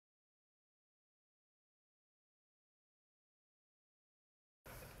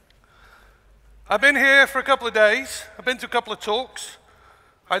I've been here for a couple of days. I've been to a couple of talks.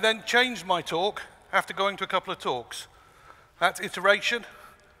 I then changed my talk after going to a couple of talks. That's iteration.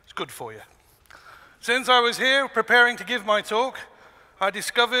 It's good for you. Since I was here preparing to give my talk, I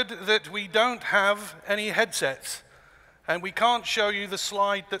discovered that we don't have any headsets, and we can't show you the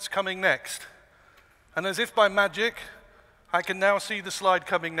slide that's coming next. And as if by magic, I can now see the slide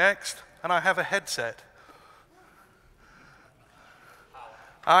coming next, and I have a headset.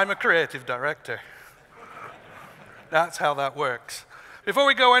 I'm a creative director. That's how that works. Before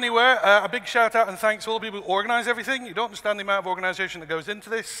we go anywhere, a big shout out and thanks to all the people who organize everything. You don't understand the amount of organization that goes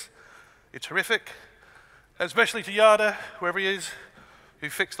into this. It's horrific. Especially to Yada, whoever he is, who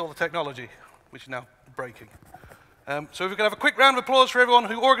fixed all the technology, which is now breaking. So if we could have a quick round of applause for everyone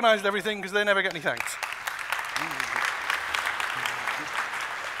who organized everything, because they never get any thanks.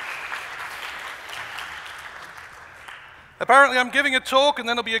 Apparently I'm giving a talk and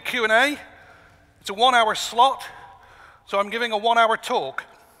then there'll be a Q&A. It's a 1-hour slot, so I'm giving a 1-hour talk.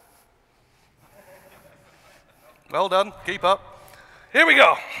 Well done, keep up. Here we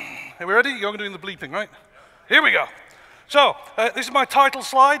go. Are we ready? You're doing the bleeping, right? Here we go. So, this is my title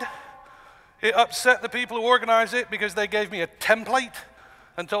slide. It upset the people who organized it because they gave me a template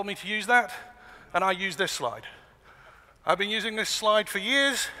and told me to use that, and I used this slide. I've been using this slide for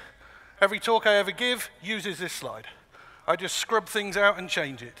years. Every talk I ever give uses this slide. I just scrub things out and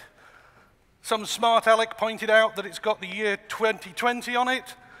change it. Some smart aleck pointed out that it's got the year 2020 on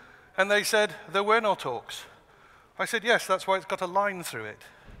it, and they said there were no talks. I said, yes, that's why it's got a line through it.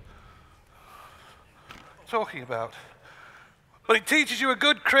 Talking about. But it teaches you a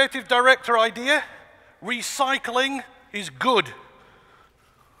good creative director idea. Recycling is good.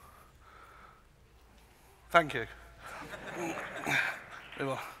 Thank you.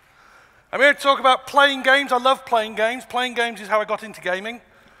 I'm here to talk about playing games. I love playing games. Playing games is how I got into gaming.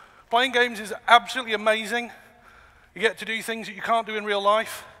 Playing games is absolutely amazing. You get to do things that you can't do in real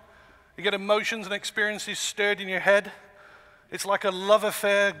life. You get emotions and experiences stirred in your head. It's like a love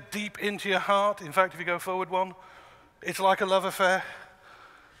affair deep into your heart. In fact, if you go forward one, it's like a love affair.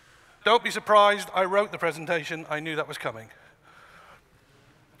 Don't be surprised, I wrote the presentation. I knew that was coming.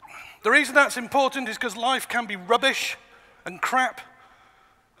 The reason that's important is because life can be rubbish and crap.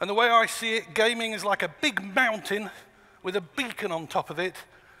 And the way I see it, gaming is like a big mountain with a beacon on top of it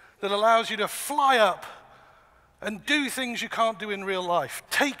that allows you to fly up and do things you can't do in real life.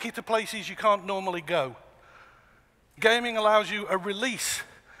 Take you to places you can't normally go. Gaming allows you a release.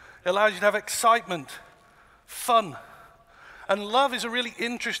 It allows you to have excitement, fun. And love is a really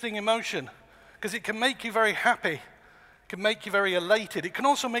interesting emotion because it can make you very happy. It can make you very elated. It can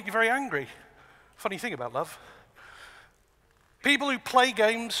also make you very angry. Funny thing about love. People who play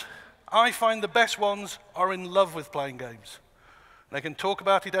games, I find the best ones are in love with playing games. They can talk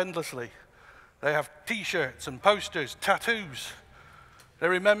about it endlessly. They have t-shirts and posters, tattoos. They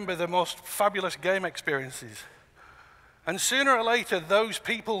remember the most fabulous game experiences. And sooner or later, those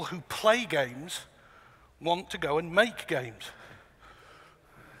people who play games want to go and make games.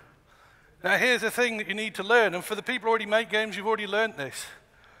 Now, here's the thing that you need to learn, and for the people who already make games, you've already learned this.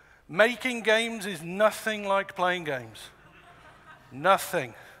 Making games is nothing like playing games.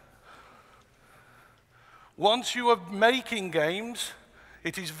 Nothing. Once you are making games,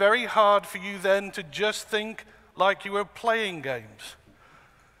 it is very hard for you then to just think like you are playing games.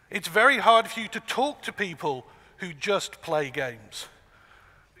 It's very hard for you to talk to people who just play games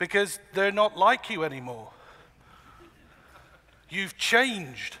because they're not like you anymore. You've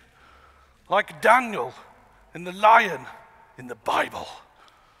changed, like Daniel and the lion in the Bible.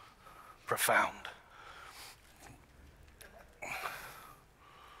 Profound.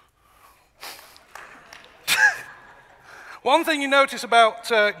 One thing you notice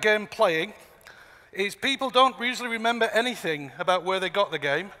about game playing is people don't usually remember anything about where they got the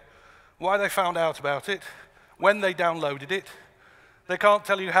game, why they found out about it, when they downloaded it. They can't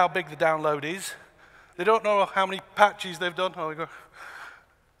tell you how big the download is. They don't know how many patches they've done. Oh,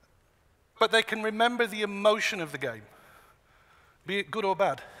 but they can remember the emotion of the game, be it good or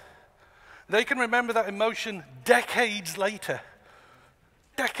bad. They can remember that emotion decades later.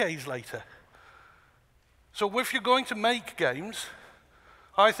 Decades later. So if you're going to make games,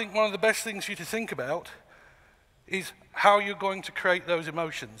 I think one of the best things for you to think about is how you're going to create those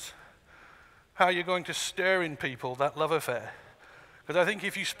emotions, how you're going to stir in people that love affair. Because I think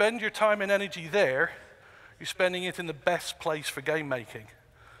if you spend your time and energy there, you're spending it in the best place for game making.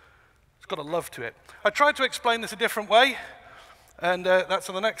 It's got a love to it. I tried to explain this a different way, and that's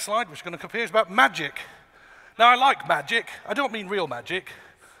on the next slide, which is going to appear. It's about magic. Now, I like magic. I don't mean real magic.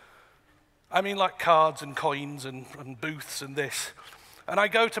 I mean like cards and coins and booths and this. And I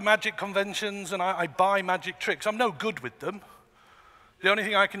go to magic conventions and I buy magic tricks. I'm no good with them. The only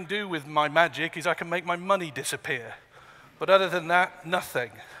thing I can do with my magic is I can make my money disappear. But other than that,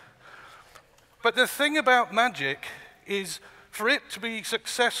 nothing. But the thing about magic is, for it to be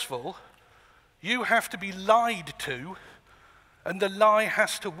successful, you have to be lied to, and the lie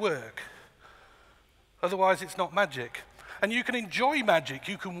has to work. Otherwise, it's not magic. And you can enjoy magic,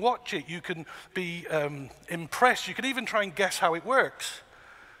 you can watch it, you can be impressed, you can even try and guess how it works.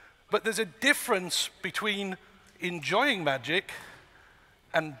 But there's a difference between enjoying magic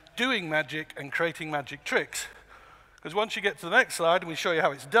and doing magic and creating magic tricks. Because once you get to the next slide and we show you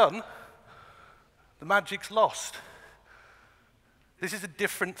how it's done, the magic's lost. This is a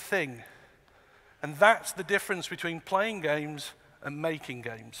different thing. And that's the difference between playing games and making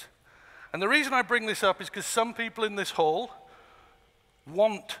games. And the reason I bring this up is because some people in this hall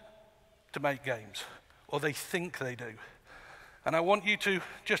want to make games, or they think they do. And I want you to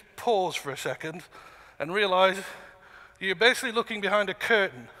just pause for a second and realize you're basically looking behind a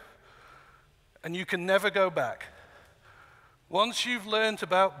curtain and you can never go back. Once you've learned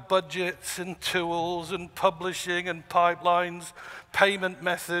about budgets and tools and publishing and pipelines, payment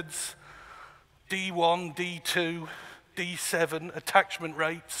methods, D1, D2, D7, attachment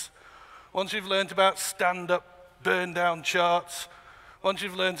rates, once you've learned about stand-up, burn-down charts, once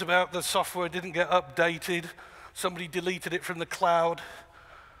you've learned about the software didn't get updated, somebody deleted it from the cloud,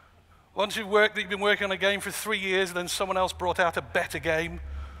 once you've been working on a game for 3 years and then someone else brought out a better game,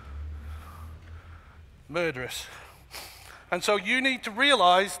 murderous. And so you need to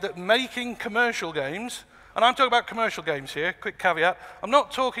realize that making commercial games, and I'm talking about commercial games here, quick caveat, I'm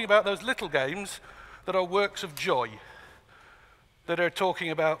not talking about those little games that are works of joy, that are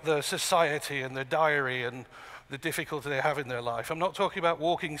talking about the society and their diary and the difficulty they have in their life. I'm not talking about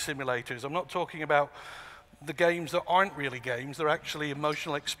walking simulators. I'm not talking about the games that aren't really games. They're actually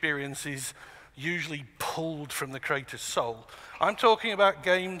emotional experiences, usually pulled from the creator's soul. I'm talking about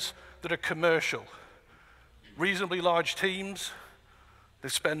games that are commercial. Reasonably large teams, they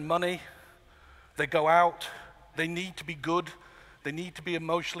spend money, they go out, they need to be good, they need to be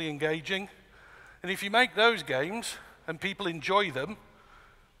emotionally engaging. And if you make those games and people enjoy them,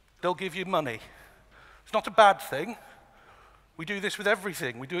 they'll give you money. It's not a bad thing. We do this with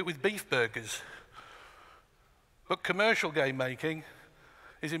everything. We do it with beef burgers. But commercial game making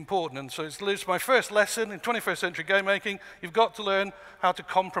is important. And so it's my first lesson in 21st century game making. You've got to learn how to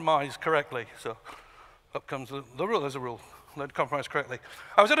compromise correctly. So up comes the rule. There's a rule. Learn to compromise correctly.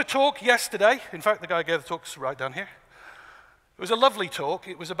 I was at a talk yesterday. In fact, the guy who gave the talk's right down here. It was a lovely talk.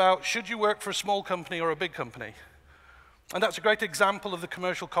 It was about, should you work for a small company or a big company? And that's a great example of the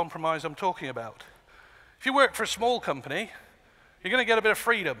commercial compromise I'm talking about. If you work for a small company, you're going to get a bit of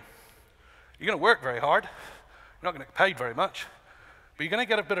freedom. You're going to work very hard. You're not going to get paid very much, but you're going to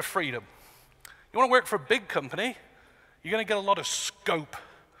get a bit of freedom. You want to work for a big company, you're going to get a lot of scope.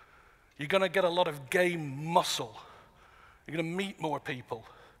 You're going to get a lot of game muscle. You're going to meet more people.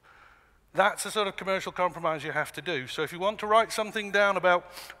 That's the sort of commercial compromise you have to do. So if you want to write something down about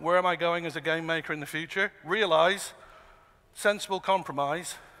where am I going as a game maker in the future, realize sensible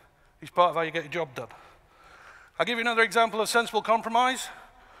compromise is part of how you get your job done. I'll give you another example of sensible compromise.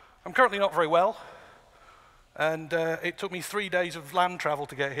 I'm currently not very well. And it took me 3 days of land travel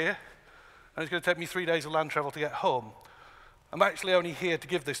to get here. And it's going to take me 3 days of land travel to get home. I'm actually only here to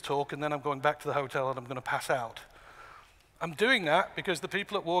give this talk, and then I'm going back to the hotel and I'm going to pass out. I'm doing that because the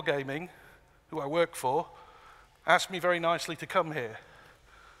people at Wargaming, who I work for, asked me very nicely to come here.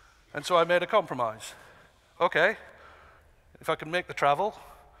 And so I made a compromise. Okay, if I can make the travel,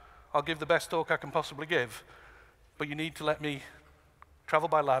 I'll give the best talk I can possibly give. But you need to let me travel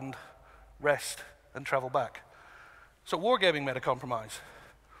by land, rest, and travel back. So Wargaming made a compromise.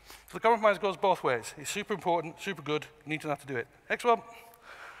 So the compromise goes both ways. It's super important, super good. You need to know how to do it. Next one.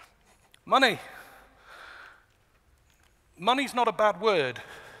 Money. Money's not a bad word.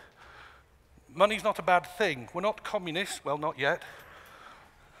 Money's not a bad thing. We're not communists. Well, not yet.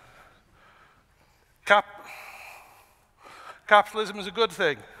 Capitalism is a good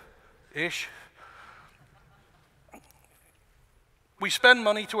thing. Ish. We spend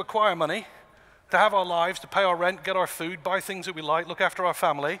money to acquire money, to have our lives, to pay our rent, get our food, buy things that we like, look after our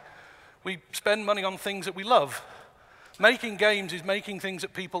family. We spend money on things that we love. Making games is making things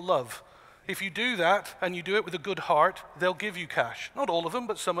that people love. If you do that, and you do it with a good heart, they'll give you cash. Not all of them,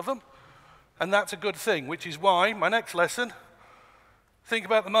 but some of them. And that's a good thing, which is why, my next lesson, think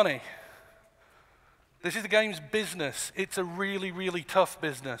about the money. This is the games business. It's a really, really tough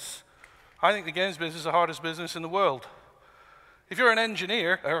business. I think the games business is the hardest business in the world. If you're an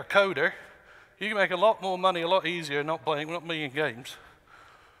engineer or a coder, you can make a lot more money a lot easier not making games.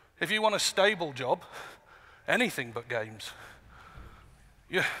 If you want a stable job, anything but games.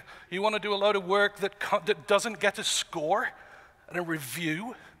 You want to do a load of work that doesn't get a score and a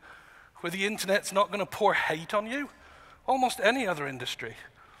review, where the internet's not going to pour hate on you, almost any other industry.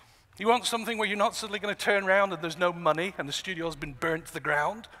 You want something where you're not suddenly going to turn around and there's no money and the studio's been burnt to the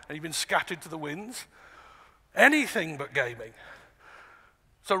ground and you've been scattered to the winds. Anything but gaming.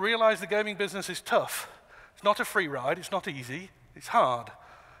 So realize the gaming business is tough. It's not a free ride, it's not easy, it's hard,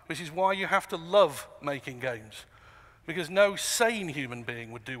 which is why you have to love making games. Because no sane human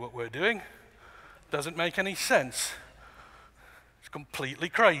being would do what we're doing. Doesn't make any sense. It's completely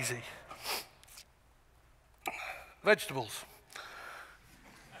crazy. Vegetables.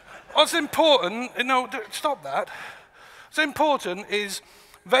 What's important, stop that. What's important is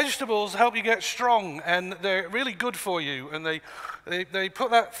vegetables help you get strong, and they're really good for you, and they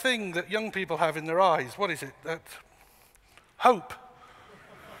put that thing that young people have in their eyes. What is it? That hope.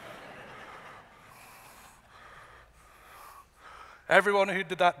 Everyone who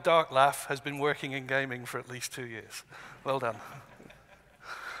did that dark laugh has been working in gaming for at least 2 years. Well done.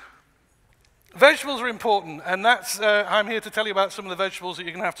 Vegetables are important, and I'm here to tell you about some of the vegetables that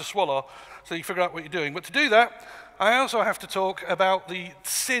you're going to have to swallow so you figure out what you're doing. But to do that, I also have to talk about the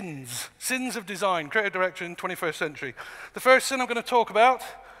sins of design, creative direction in the 21st century. The first sin I'm going to talk about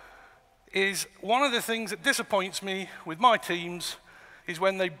is one of the things that disappoints me with my teams is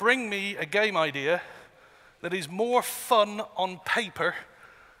when they bring me a game idea that is more fun on paper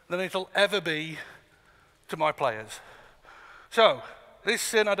than it'll ever be to my players. So, this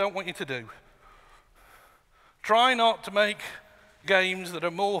sin I don't want you to do. Try not to make games that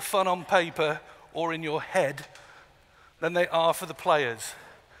are more fun on paper or in your head than they are for the players.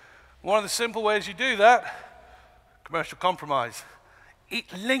 One of the simple ways you do that, commercial compromise. It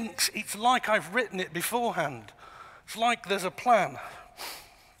links, it's like I've written it beforehand. It's like there's a plan.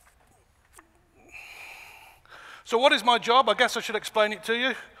 So what is my job? I guess I should explain it to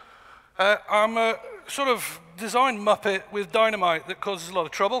you. I'm a sort of design muppet with dynamite that causes a lot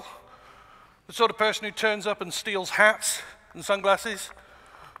of trouble. The sort of person who turns up and steals hats and sunglasses,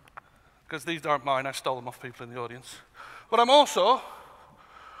 because these aren't mine, I stole them off people in the audience. But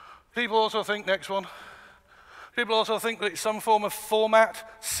people also think, next one, people also think that it's some form of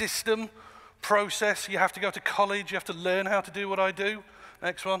format, system, process. You have to go to college, you have to learn how to do what I do.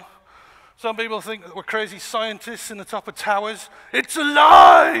 Next one. Some people think that we're crazy scientists in the top of towers. It's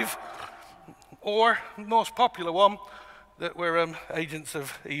alive! Or, most popular one, that we're agents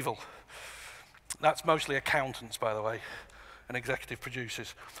of evil. That's mostly accountants, by the way, and executive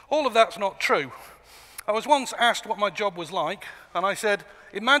producers. All of that's not true. I was once asked what my job was like, and I said,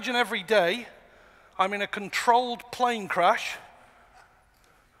 imagine every day I'm in a controlled plane crash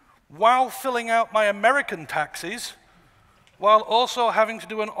while filling out my American taxes, while also having to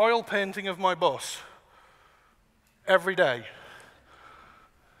do an oil painting of my boss. Every day.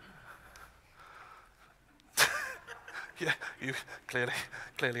 Yeah, you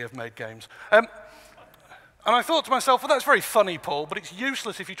clearly have made games. And I thought to myself, well, that's very funny, Paul, but it's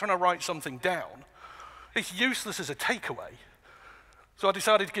useless if you're trying to write something down. It's useless as a takeaway. So I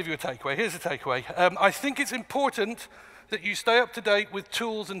decided to give you a takeaway. Here's a takeaway. I think it's important that you stay up to date with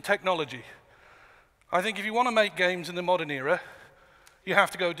tools and technology. I think if you want to make games in the modern era, you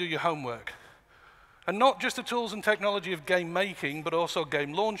have to go do your homework. And not just the tools and technology of game making, but also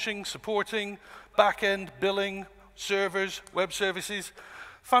game launching, supporting, back-end, billing, servers, web services.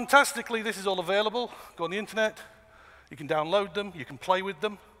 Fantastically, this is all available. Go on the internet, you can download them, you can play with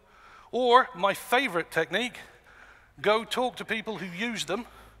them. Or, my favorite technique, go talk to people who use them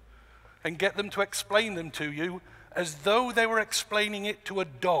and get them to explain them to you as though they were explaining it to a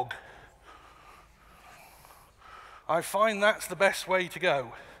dog. I find that's the best way to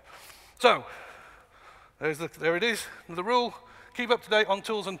go. So, there it is, the rule. Keep up to date on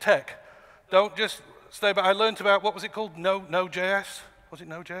tools and tech. Don't just stay back. I learned about, what was it called? Node.js? Was it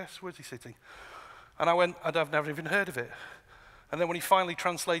Node.js? Where's he sitting? And I went, I've never even heard of it. And then when he finally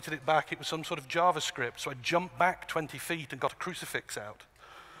translated it back, it was some sort of JavaScript. So I jumped back 20 feet and got a crucifix out.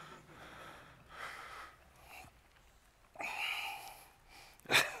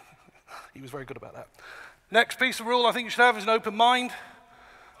 He was very good about that. Next piece of rule I think you should have is an open mind.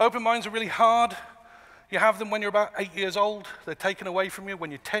 Open minds are really hard. You have them when you're about 8 years old. They're taken away from you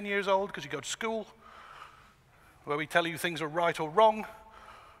when you're 10 years old because you go to school, where we tell you things are right or wrong,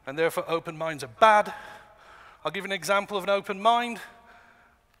 and therefore open minds are bad. I'll give you an example of an open mind.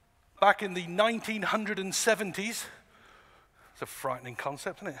 Back in the 1970s, it's a frightening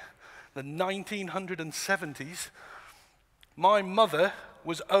concept, isn't it? The 1970s, my mother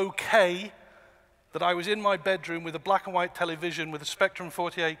was okay that I was in my bedroom with a black and white television with a Spectrum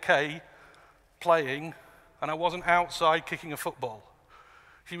 48K playing, and I wasn't outside kicking a football.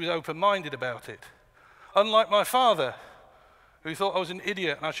 She was open-minded about it. Unlike my father, who thought I was an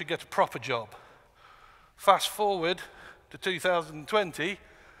idiot and I should get a proper job. Fast forward to 2020,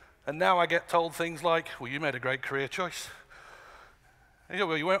 and now I get told things like, well, you made a great career choice. And you go,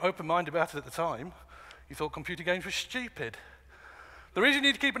 well, you weren't open-minded about it at the time. You thought computer games were stupid. The reason you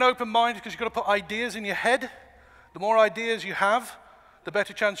need to keep an open mind is because you've got to put ideas in your head. The more ideas you have, the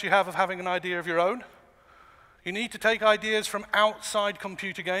better chance you have of having an idea of your own. You need to take ideas from outside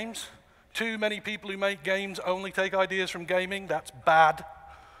computer games. Too many people who make games only take ideas from gaming. That's bad.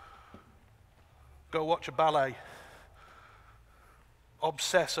 Go watch a ballet.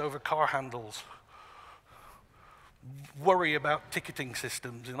 Obsess over car handles. Worry about ticketing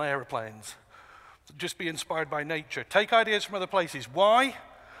systems in airplanes. Just be inspired by nature. Take ideas from other places. Why?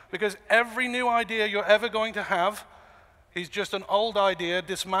 Because every new idea you're ever going to have is just an old idea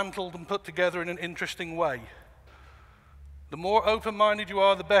dismantled and put together in an interesting way. The more open-minded you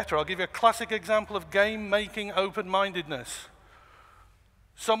are, the better. I'll give you a classic example of game-making open-mindedness.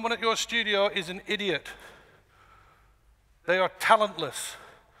 Someone at your studio is an idiot. They are talentless.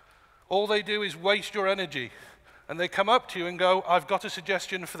 All they do is waste your energy. And they come up to you and go, I've got a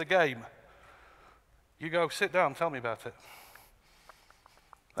suggestion for the game. You go, sit down, tell me about it.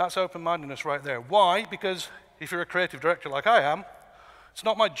 That's open-mindedness right there. Why? Because if you're a creative director like I am, it's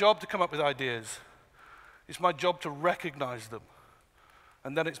not my job to come up with ideas. It's my job to recognize them.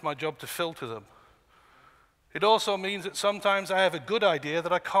 And then it's my job to filter them. It also means that sometimes I have a good idea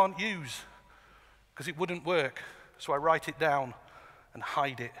that I can't use because it wouldn't work. So I write it down and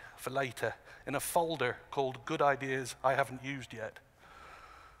hide it for later in a folder called Good Ideas I Haven't Used Yet.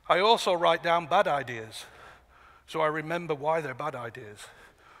 I also write down bad ideas, so I remember why they're bad ideas,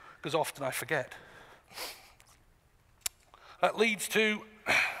 because often I forget. That leads to,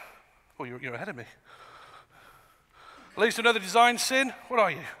 oh, you're ahead of me. Leads to another design sin. What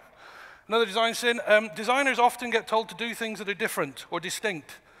are you? Another design sin. Designers often get told to do things that are different or distinct,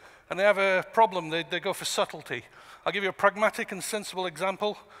 and they have a problem. They go for subtlety. I'll give you a pragmatic and sensible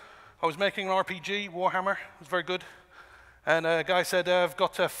example. I was making an RPG, Warhammer. It was very good. And a guy said, I've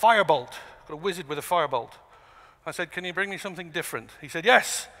got a firebolt, got a wizard with a firebolt. I said, can you bring me something different? He said,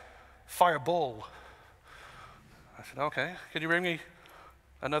 yes, fireball. I said, okay. Can you bring me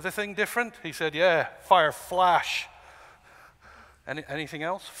another thing different? He said, yeah, fire flash. Anything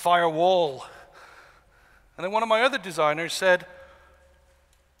else? Firewall. And then one of my other designers said,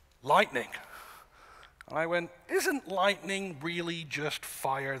 lightning. And I went, isn't lightning really just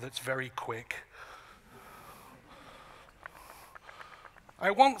fire that's very quick? I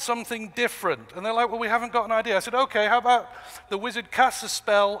want something different. And they're like, well, we haven't got an idea. I said, okay, how about the wizard casts a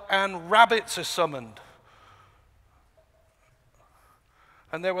spell and rabbits are summoned?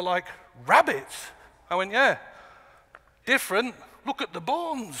 And they were like, rabbits? I went, yeah, different. Look at the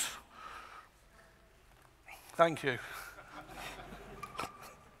bones. Thank you.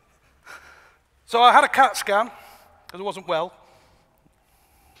 So I had a CAT scan, because it wasn't well.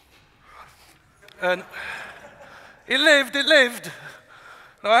 And it lived.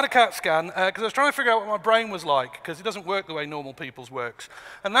 No, I had a CAT scan because I was trying to figure out what my brain was like, because it doesn't work the way normal people's works.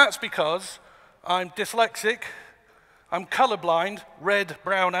 And that's because I'm dyslexic, I'm colorblind, red,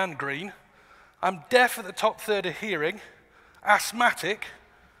 brown, and green. I'm deaf at the top third of hearing, asthmatic.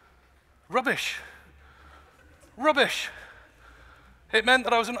 Rubbish. Rubbish. It meant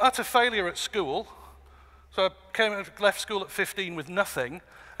that I was an utter failure at school. So I left school at 15 with nothing,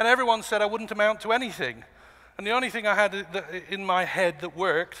 and everyone said I wouldn't amount to anything. And the only thing I had in my head that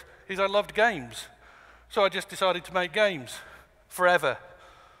worked is I loved games. So I just decided to make games forever.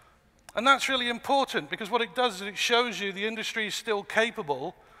 And that's really important, because what it does is it shows you the industry is still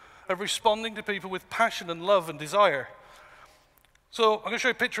capable of responding to people with passion and love and desire. So I'm going to show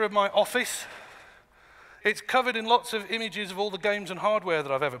you a picture of my office. It's covered in lots of images of all the games and hardware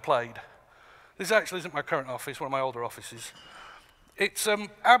that I've ever played. This actually isn't my current office, one of my older offices. It's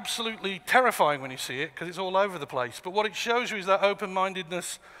absolutely terrifying when you see it, because it's all over the place. But what it shows you is that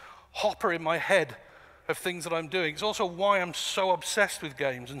open-mindedness hopper in my head of things that I'm doing. It's also why I'm so obsessed with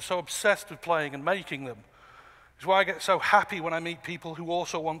games and so obsessed with playing and making them. It's why I get so happy when I meet people who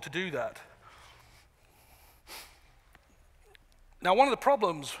also want to do that. Now, one of the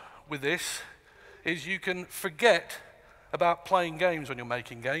problems with this is you can forget about playing games when you're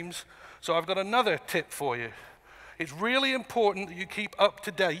making games. So I've got another tip for you. It's really important that you keep up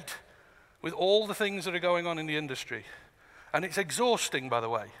to date with all the things that are going on in the industry. And it's exhausting, by the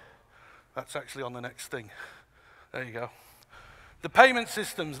way. That's actually on the next thing. There you go. The payment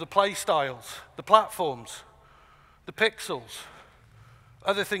systems, the play styles, the platforms, the pixels,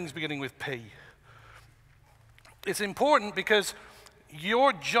 other things beginning with P. It's important because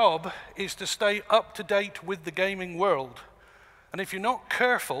your job is to stay up to date with the gaming world. And if you're not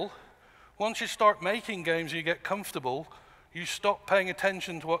careful, once you start making games and you get comfortable, you stop paying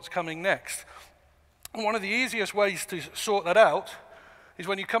attention to what's coming next. And one of the easiest ways to sort that out is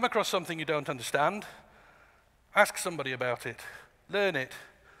when you come across something you don't understand, ask somebody about it, learn it.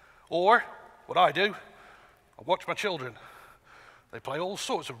 Or, what I do, I watch my children. They play all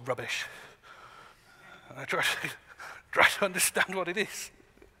sorts of rubbish. And I try to understand what it is.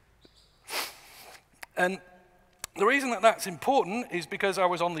 And the reason that that's important is because I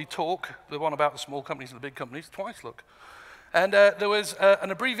was on the talk, the one about the small companies and the big companies, twice, look. And there was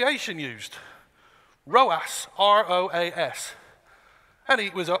an abbreviation used, ROAS, R-O-A-S. And he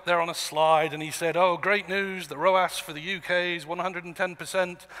was up there on a slide and he said, oh, great news, the ROAS for the UK is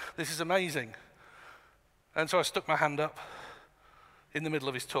 110%, this is amazing. And so I stuck my hand up in the middle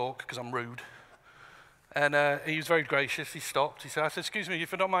of his talk, because I'm rude. And he was very gracious, he stopped. I said, excuse me,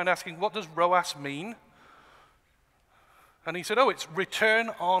 if you don't mind asking, what does ROAS mean? And he said, oh, it's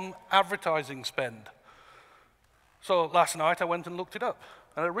return on advertising spend. So last night I went and looked it up,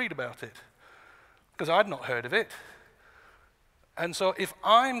 and I read about it, because I'd not heard of it. And so if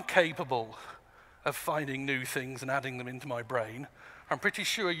I'm capable of finding new things and adding them into my brain, I'm pretty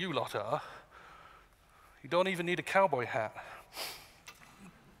sure you lot are. You don't even need a cowboy hat.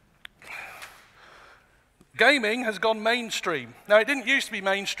 Gaming has gone mainstream. Now, it didn't used to be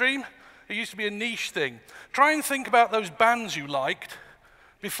mainstream. It used to be a niche thing. Try and think about those bands you liked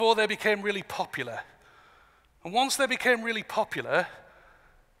before they became really popular. And once they became really popular,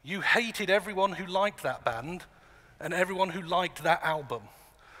 you hated everyone who liked that band and everyone who liked that album,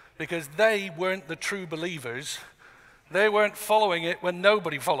 because they weren't the true believers. They weren't following it when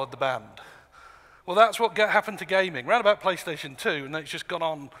nobody followed the band. Well, that's what happened to gaming, around about PlayStation 2, and it's just gone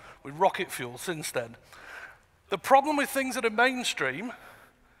on with rocket fuel since then. The problem with things that are mainstream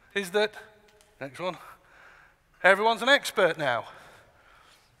is that, next one, everyone's an expert now.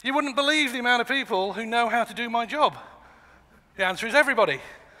 You wouldn't believe the amount of people who know how to do my job. The answer is everybody.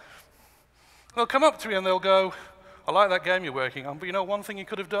 They'll come up to me and they'll go, I like that game you're working on, but you know one thing you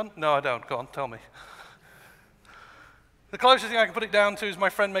could have done? No, I don't. Go on, tell me. The closest thing I can put it down to is my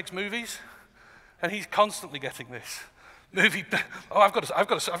friend makes movies, and he's constantly getting this. Oh, I've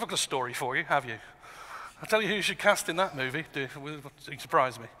got a story for you, have you? I'll tell you who you should cast in that movie. You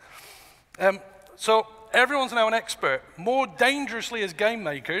surprise me. So everyone's now an expert. More dangerously as game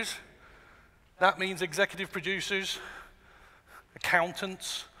makers, that means executive producers,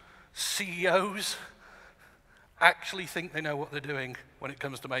 accountants, CEOs actually think they know what they're doing when it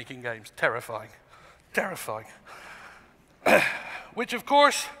comes to making games. Terrifying. Terrifying. Which, of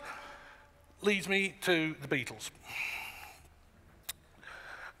course, leads me to the Beatles.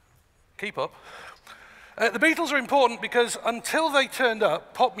 Keep up. The Beatles are important because until they turned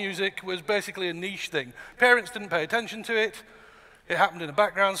up, pop music was basically a niche thing. Parents didn't pay attention to it. It happened in the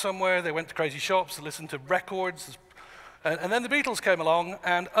background somewhere. They went to crazy shops to listen to records. And then the Beatles came along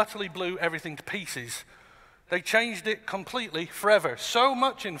and utterly blew everything to pieces. They changed it completely, forever. So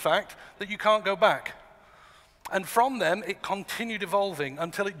much, in fact, that you can't go back. And from them, it continued evolving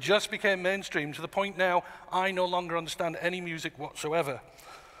until it just became mainstream, to the point now I no longer understand any music whatsoever.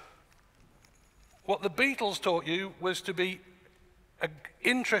 What the Beatles taught you was to be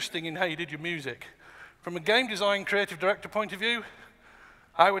interesting in how you did your music. From a game design, creative director point of view,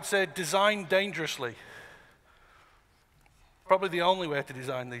 I would say design dangerously. Probably the only way to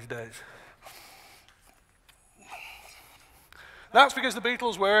design these days. That's because the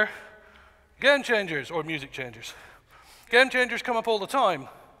Beatles were game changers or music changers. Game changers come up all the time.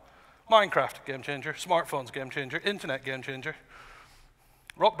 Minecraft, game changer. Smartphones, game changer. Internet, game changer.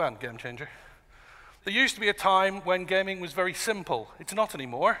 Rock band, game changer. There used to be a time when gaming was very simple. It's not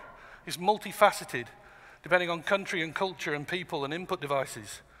anymore. It's multifaceted, depending on country and culture and people and input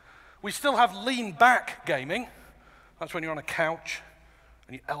devices. We still have lean-back gaming. That's when you're on a couch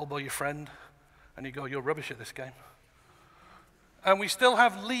and you elbow your friend and you go, you're rubbish at this game. And we still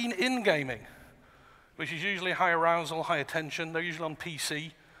have lean-in gaming, which is usually high arousal, high attention. They're usually on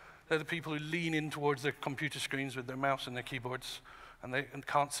PC. They're the people who lean in towards their computer screens with their mouse and their keyboards and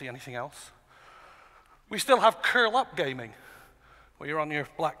can't see anything else. We still have curl-up gaming, where you're on your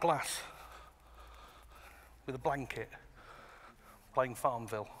black glass with a blanket, playing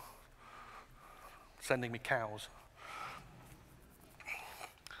Farmville, sending me cows.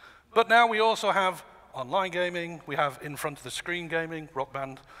 But now we also have online gaming, we have in front of the screen gaming, Rock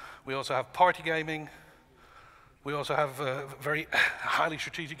Band. We also have party gaming. We also have very highly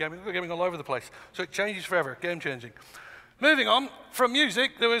strategic gaming. We're gaming all over the place. So it changes forever, game changing. Moving on, from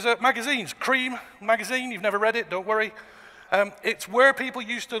music, there was magazines. Cream magazine, you've never read it, don't worry. It's where people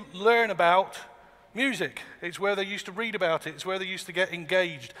used to learn about music. It's where they used to read about it. It's where they used to get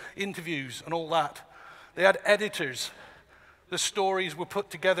engaged, interviews and all that. They had editors. The stories were put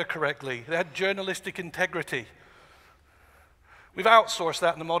together correctly. They had journalistic integrity. We've outsourced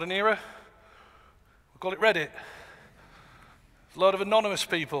that in the modern era. We call it Reddit. There's a lot of anonymous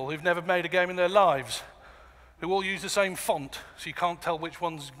people who've never made a game in their lives, who all use the same font, so you can't tell which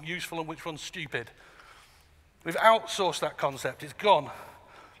one's useful and which one's stupid. We've outsourced that concept. It's gone.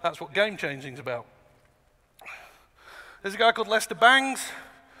 That's what game changing is about. There's a guy called Lester Bangs.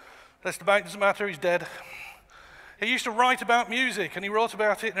 Lester Bangs, doesn't matter, he's dead. He used to write about music, and he wrote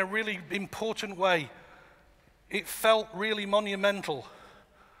about it in a really important way. It felt really monumental.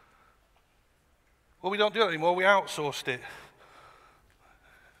 Well, we don't do it anymore, we outsourced it.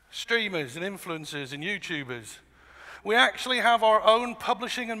 Streamers and influencers and YouTubers. We actually have our own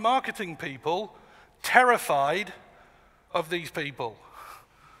publishing and marketing people terrified of these people.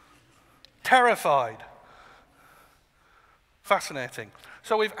 Terrified. Fascinating.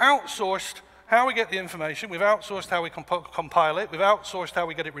 So we've outsourced how we get the information, we've outsourced how we compile it, we've outsourced how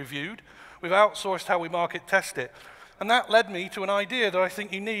we get it reviewed, we've outsourced how we market test it. And that led me to an idea that I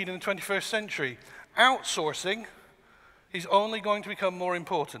think you need in the 21st century. Outsourcing is only going to become more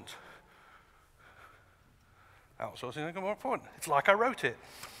important. Outsourcing is going to become more important. It's like I wrote it.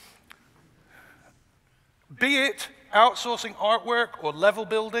 Be it outsourcing artwork or level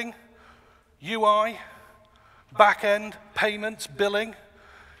building, UI, back-end, payments, billing.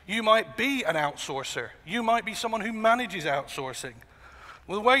 You might be an outsourcer. You might be someone who manages outsourcing.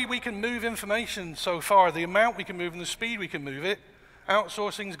 Well, the way we can move information so far, the amount we can move and the speed we can move it,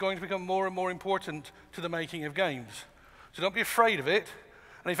 outsourcing is going to become more and more important to the making of games. So don't be afraid of it.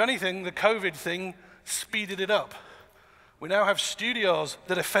 And if anything, the COVID thing speeded it up. We now have studios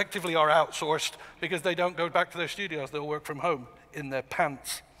that effectively are outsourced because they don't go back to their studios. They'll work from home in their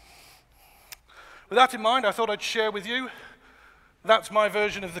pants. With that in mind, I thought I'd share with you. That's my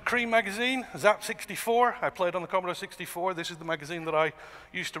version of the Cream magazine, Zap 64. I played on the Commodore 64. This is the magazine that I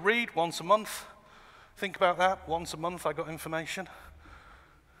used to read once a month. Think about that. Once a month I got information.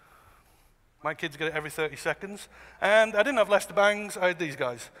 My kids get it every 30 seconds. And I didn't have Lester Bangs, I had these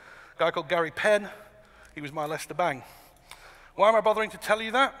guys. A guy called Gary Penn, he was my Lester Bang. Why am I bothering to tell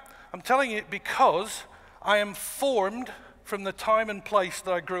you that? I'm telling you it because I am formed from the time and place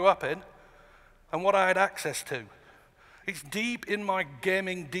that I grew up in and what I had access to. It's deep in my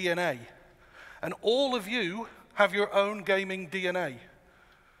gaming DNA. And all of you have your own gaming DNA.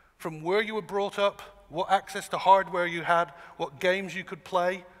 From where you were brought up, what access to hardware you had, what games you could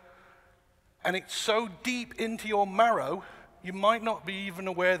play. And it's so deep into your marrow, you might not be even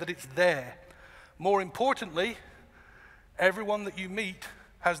aware that it's there. More importantly, everyone that you meet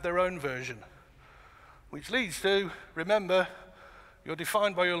has their own version. Which leads to, remember, you're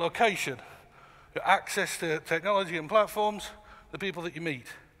defined by your location, your access to technology and platforms, the people that you meet.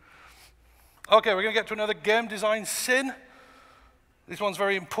 Okay, we're going to get to another game design sin. This one's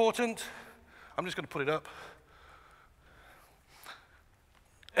very important. I'm just going to put it up.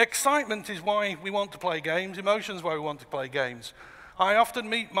 Excitement is why we want to play games. Emotion is why we want to play games. I often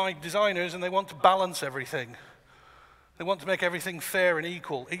meet my designers and they want to balance everything. They want to make everything fair and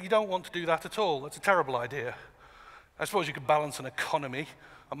equal. You don't want to do that at all. That's a terrible idea. I suppose you could balance an economy.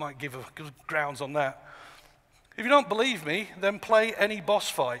 I might give grounds on that. If you don't believe me, then play any boss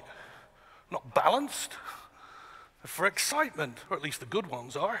fight. Not balanced. They're for excitement, or at least the good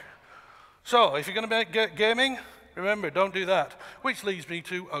ones are. So, if you're going to make gaming, remember, don't do that. Which leads me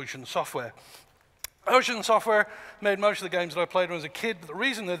to Ocean Software. Ocean Software made most of the games that I played when I was a kid, but the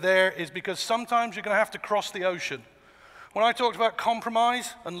reason they're there is because sometimes you're going to have to cross the ocean. When I talked about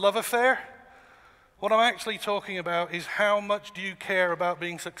compromise and love affair, what I'm actually talking about is how much do you care about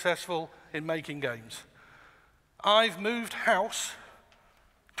being successful in making games. I've moved house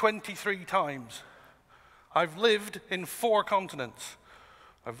 23 times. I've lived in 4 continents.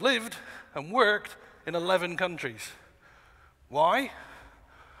 I've lived and worked in 11 countries. Why?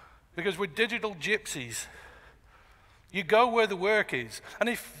 Because we're digital gypsies. You go where the work is. And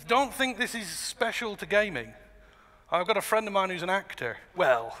if don't think this is special to gaming, I've got a friend of mine who's an actor.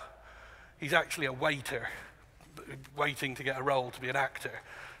 Well, he's actually a waiter, waiting to get a role to be an actor.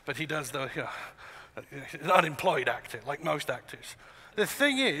 But he does the, an unemployed actor, like most actors. The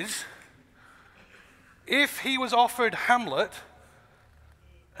thing is, if he was offered Hamlet,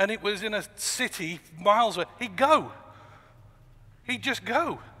 and it was in a city miles away, he'd go. He'd just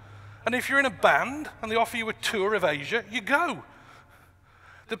go. And if you're in a band and they offer you a tour of Asia, you go.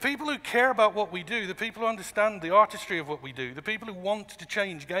 The people who care about what we do, the people who understand the artistry of what we do, the people who want to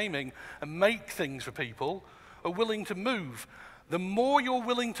change gaming and make things for people are willing to move. The more you're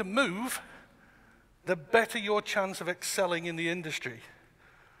willing to move, the better your chance of excelling in the industry.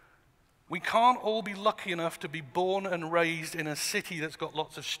 We can't all be lucky enough to be born and raised in a city that's got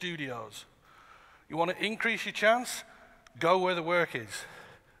lots of studios. You want to increase your chance? Go where the work is.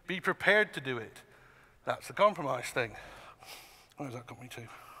 Be prepared to do it. That's the compromise thing. Where has that got me to?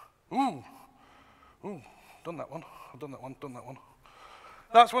 Ooh, done that one. I've done that one, done that one.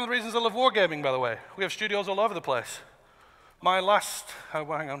 That's one of the reasons I love Wargaming, by the way. We have studios all over the place. My last,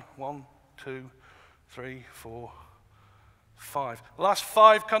 hang on, 1, 2, 3, 4, 5. The last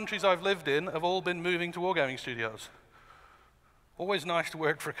 5 countries I've lived in have all been moving to Wargaming studios. Always nice to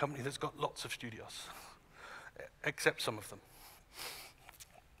work for a company that's got lots of studios, except some of them.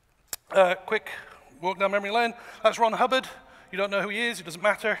 Quick walk down memory lane. That's Ron Hubbard. You don't know who he is, it doesn't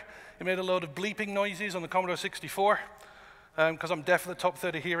matter. He made a load of bleeping noises on the Commodore 64. Because I'm deaf at the top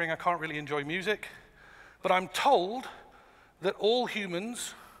third of hearing, I can't really enjoy music. But I'm told that all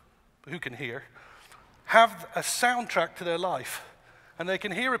humans who can hear have a soundtrack to their life. And they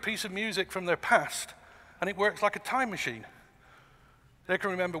can hear a piece of music from their past, and it works like a time machine. They can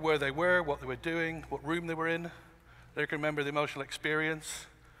remember where they were, what they were doing, what room they were in. They can remember the emotional experience.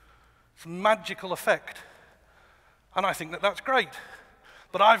 It's a magical effect. And I think that that's great.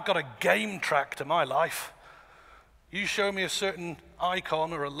 But I've got a game track to my life. You show me a certain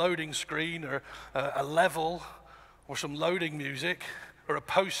icon or a loading screen or a level or some loading music or a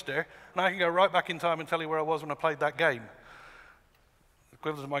poster, and I can go right back in time and tell you where I was when I played that game.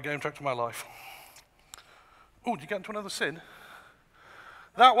 Equivalent of my game track to my life. Oh, did you get into another sin?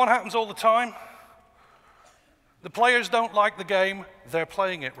 That one happens all the time. The players don't like the game, they're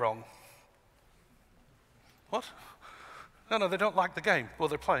playing it wrong. What? No, they don't like the game. Well,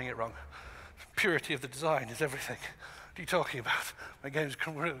 they're playing it wrong. Purity of the design is everything. What are you talking about? My game's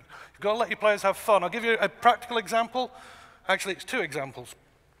you've got to let your players have fun. I'll give you a practical example. Actually, it's 2 examples.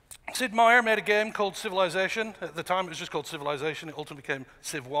 Sid Meier made a game called Civilization. At the time, it was just called Civilization. It ultimately became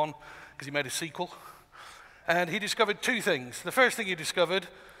Civ 1 because he made a sequel. And he discovered 2 things. The first thing he discovered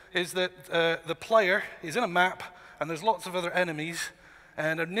is that the player is in a map, and there's lots of other enemies.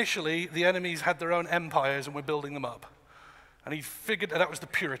 And initially, the enemies had their own empires, and we're building them up. And he figured that was the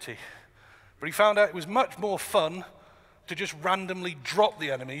purity. But he found out it was much more fun to just randomly drop the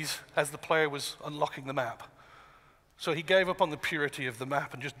enemies as the player was unlocking the map. So he gave up on the purity of the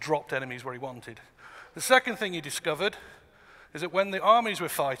map and just dropped enemies where he wanted. The second thing he discovered is that when the armies were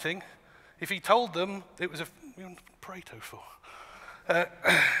fighting, if he told them it was a... Pareto for?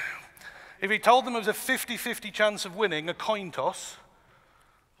 If he told them it was a 50-50 chance of winning, a coin toss,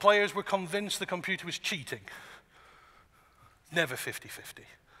 players were convinced the computer was cheating. Never 50-50.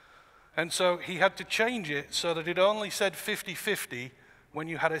 And so he had to change it so that it only said 50-50 when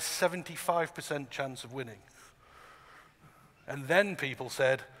you had a 75% chance of winning. And then people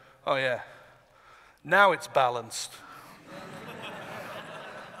said, oh yeah, now it's balanced.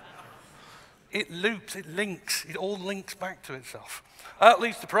 It loops, it links, it all links back to itself. That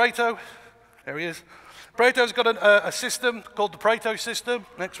leads to Pareto. There he is. Pareto's got a system called the Pareto system.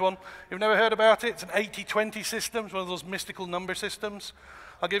 Next one. You've never heard about it? It's an 80-20 system. It's one of those mystical number systems.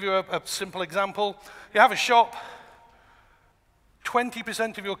 I'll give you a simple example. You have a shop.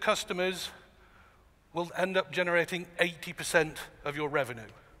 20% of your customers will end up generating 80% of your revenue.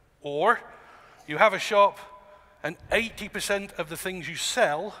 Or you have a shop and 80% of the things you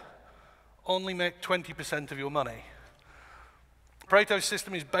sell only make 20% of your money. Pareto's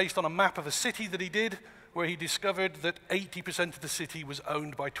system is based on a map of a city that he did where he discovered that 80% of the city was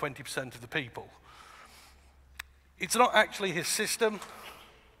owned by 20% of the people. It's not actually his system.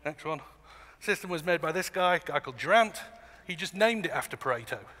 Next one. The system was made by this guy, a guy called Durant. He just named it after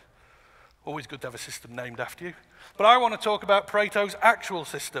Pareto. Always good to have a system named after you. But I want to talk about Pareto's actual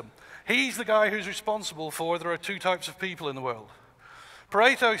system. He's the guy who's responsible for there are 2 types of people in the world.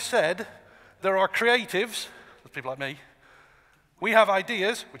 Pareto said there are creatives, that's people like me. We have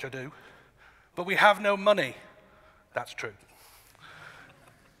ideas, which I do, but we have no money. That's true.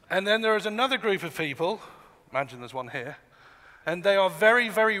 And then there is another group of people, imagine there's one here, and they are very,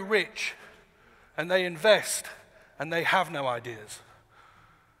 very rich, and they invest, and they have no ideas.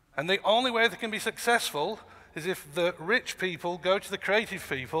 And the only way they can be successful is if the rich people go to the creative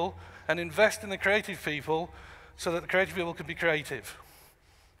people and invest in the creative people so that the creative people can be creative.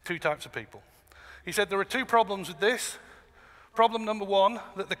 2 types of people. He said there are 2 problems with this. Problem number 1,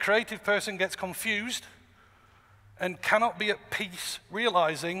 that the creative person gets confused and cannot be at peace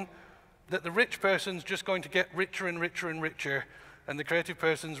realizing that the rich person's just going to get richer and richer and richer, and the creative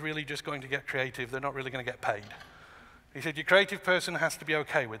person's really just going to get creative. They're not really going to get paid. He said, your creative person has to be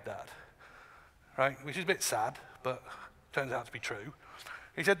okay with that, right? Which is a bit sad, but turns out to be true.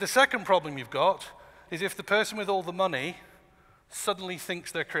 He said, the second problem you've got is if the person with all the money suddenly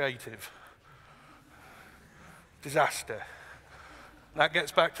thinks they're creative. Disaster. That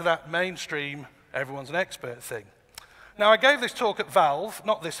gets back to that mainstream, everyone's an expert thing. Now, I gave this talk at Valve,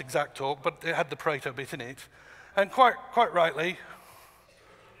 not this exact talk, but it had the Pareto bit in it, and quite rightly,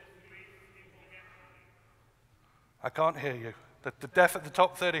 I can't hear you. The deaf at the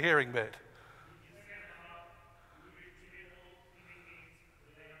top third of hearing bit.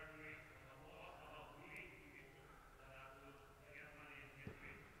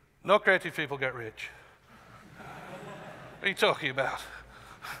 No creative people get rich. What are you talking about?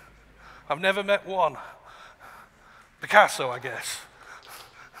 I've never met one. Picasso, I guess.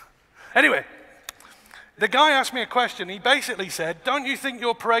 Anyway, the guy asked me a question. He basically said, don't you think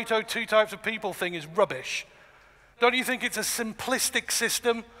your Pareto 2 types of people thing is rubbish? Don't you think it's a simplistic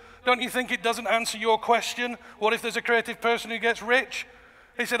system? Don't you think it doesn't answer your question? What if there's a creative person who gets rich?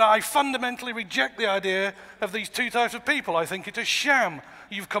 He said, I fundamentally reject the idea of these 2 types of people. I think it's a sham.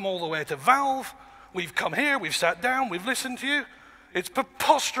 You've come all the way to Valve. We've come here. We've sat down. We've listened to you. It's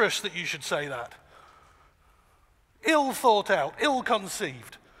preposterous that you should say that. Ill thought out, ill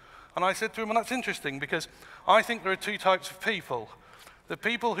conceived. And I said to him, well, that's interesting because I think there are 2 types of people. The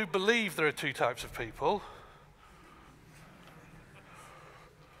people who believe there are 2 types of people.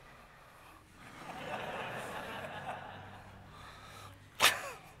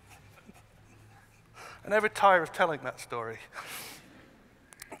 I never tire of telling that story.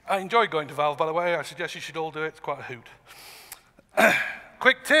 I enjoy going to Valve, by the way. I suggest you should all do it. It's quite a hoot.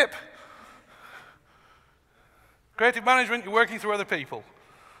 Quick tip. Creative management, you're working through other people.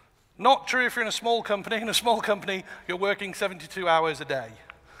 Not true if you're in a small company. In a small company, you're working 72 hours a day,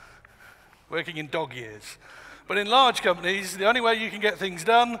 working in dog years. But in large companies, the only way you can get things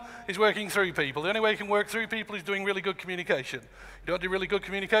done is working through people. The only way you can work through people is doing really good communication. You don't do really good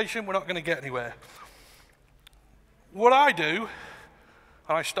communication, we're not going to get anywhere. What I do,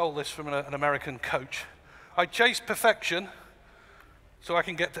 and I stole this from an American coach, I chase perfection so I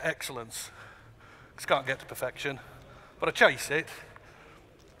can get to excellence. Because I can't get to perfection, but I chase it.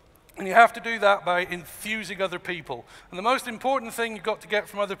 And you have to do that by infusing other people. And the most important thing you've got to get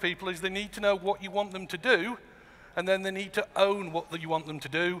from other people is they need to know what you want them to do, and then they need to own what you want them to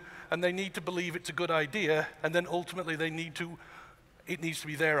do, and they need to believe it's a good idea, and then ultimately it needs to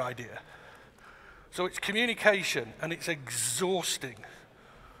be their idea. So it's communication, and it's exhausting.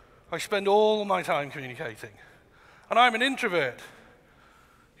 I spend all my time communicating. And I'm an introvert.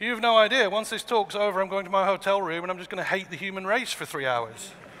 You have no idea. Once this talk's over, I'm going to my hotel room, and I'm just going to hate the human race for 3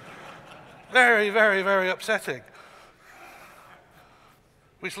 hours. Very, very, very upsetting.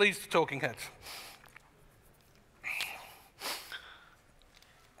 Which leads to talking heads.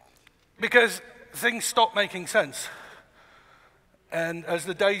 Because things stop making sense. And as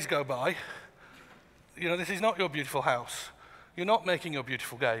the days go by, you know, this is not your beautiful house. You're not making your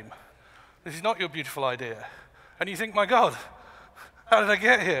beautiful game. This is not your beautiful idea. And you think, my God, how did I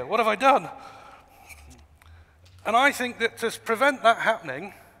get here? What have I done? And I think that to prevent that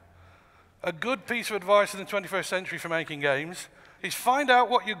happening, a good piece of advice in the 21st century for making games is find out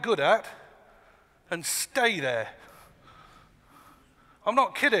what you're good at and stay there. I'm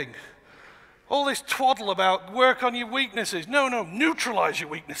not kidding. All this twaddle about work on your weaknesses. No, neutralize your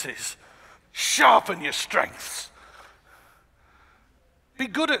weaknesses. Sharpen your strengths. Be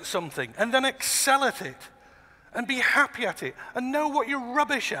good at something and then excel at it and be happy at it and know what you're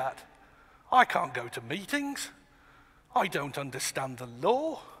rubbish at. I can't go to meetings. I don't understand the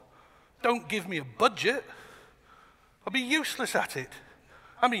law. Don't give me a budget. I'll be useless at it.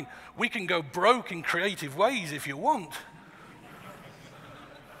 I mean, we can go broke in creative ways if you want.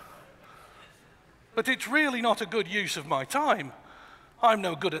 But it's really not a good use of my time. I'm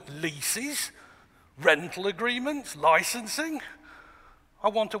no good at leases, rental agreements, licensing. I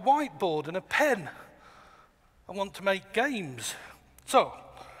want a whiteboard and a pen. I want to make games. So,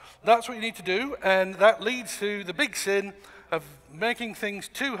 that's what you need to do, and that leads to the big sin of making things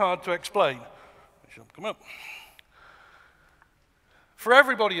too hard to explain. Come up. For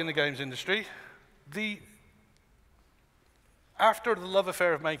everybody in the games industry, after the love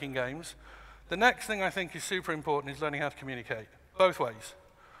affair of making games, the next thing I think is super important is learning how to communicate, both ways.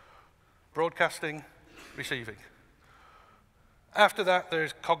 Broadcasting, receiving. After that,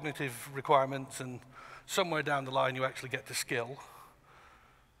 there's cognitive requirements, and somewhere down the line you actually get to skill.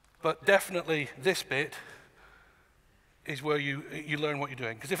 But definitely this bit, is where you learn what you're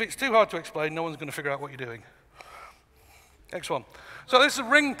doing. Because if it's too hard to explain, no one's going to figure out what you're doing. Next one. So this is a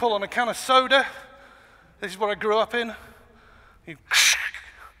ring pull on a can of soda. This is what I grew up in. You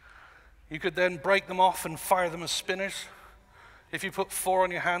could then break them off and fire them as spinners. If you put 4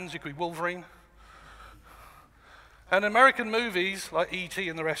 on your hands, you could be Wolverine. And American movies, like E.T.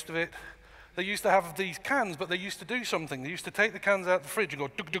 and the rest of it, they used to have these cans, but they used to do something. They used to take the cans out of the fridge and go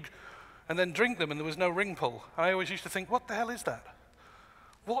dug dug, and then drink them, and there was no ring pull. And I always used to think, what the hell is that?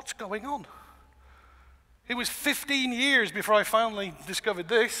 What's going on? It was 15 years before I finally discovered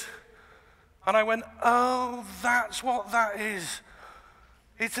this, and I went, oh, that's what that is.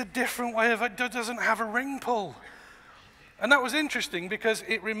 It's a different way of it. It doesn't have a ring pull. And that was interesting because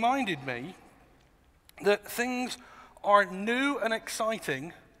it reminded me that things are new and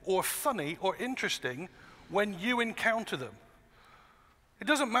exciting or funny or interesting when you encounter them. It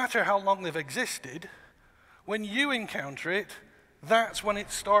doesn't matter how long they've existed. When you encounter it, that's when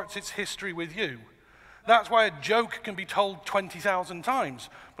it starts its history with you. That's why a joke can be told 20,000 times,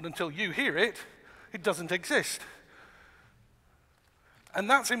 but until you hear it, it doesn't exist. And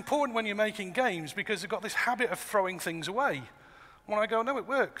that's important when you're making games because they've got this habit of throwing things away. When I go, no, it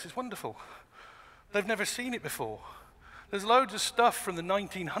works, it's wonderful. They've never seen it before. There's loads of stuff from the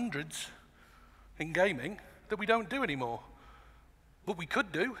 1900s in gaming that we don't do anymore. But we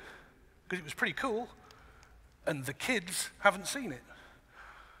could do, because it was pretty cool, and the kids haven't seen it.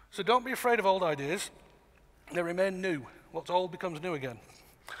 So don't be afraid of old ideas. They remain new. What's old becomes new again,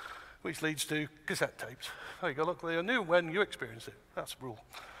 which leads to cassette tapes. There you go, look, they are new when you experience it. That's the rule.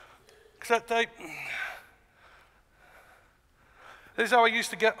 Cassette tape. This is how I used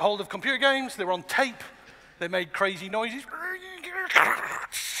to get hold of computer games. They were on tape. They made crazy noises.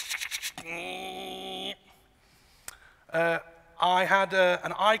 I had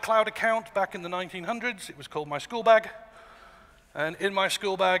an iCloud account back in the 1900s. It was called my school bag. And in my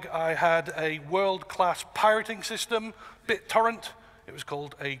school bag, I had a world-class pirating system, BitTorrent. It was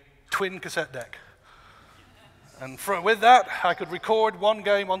called a twin cassette deck. And with that, I could record one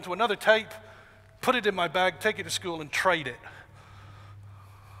game onto another tape, put it in my bag, take it to school, and trade it.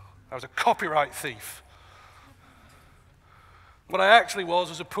 I was a copyright thief. What I actually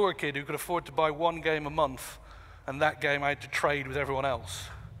was a poor kid who could afford to buy one game a month, and that game I had to trade with everyone else.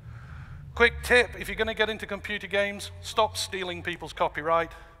 Quick tip, if you're going to get into computer games, stop stealing people's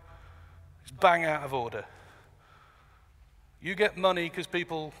copyright. It's bang out of order. You get money because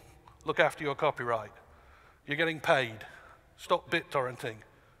people look after your copyright. You're getting paid. Stop BitTorrenting.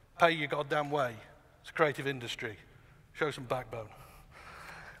 Pay your goddamn way. It's a creative industry. Show some backbone.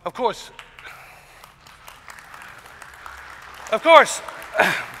 Of course,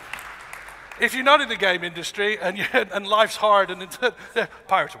 if you're not in the game industry and life's hard and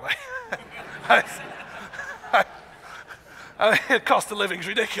pirate away. The cost of living is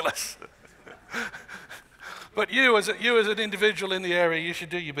ridiculous. But you as an individual in the area, you should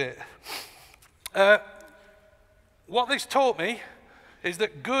do your bit. What this taught me is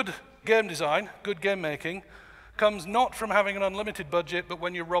that good game design, good game making, comes not from having an unlimited budget, but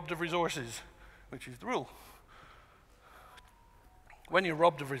when you're robbed of resources, which is the rule. When you're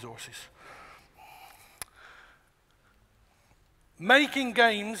robbed of resources. Making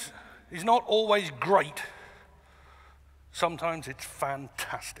games is not always great. Sometimes it's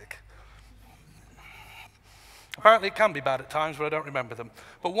fantastic. Apparently it can be bad at times, but I don't remember them.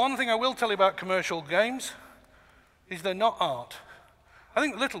 But one thing I will tell you about commercial games is they're not art. I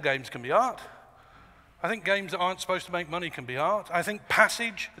think little games can be art. I think games that aren't supposed to make money can be art. I think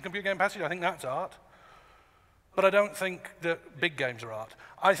Passage, the computer game Passage, I think that's art. But I don't think that big games are art.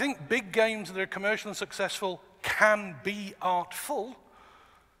 I think big games that are commercial and successful can be artful,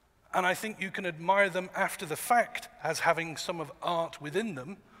 and I think you can admire them after the fact as having some of art within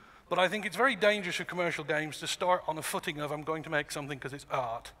them, but I think it's very dangerous for commercial games to start on a footing of I'm going to make something because it's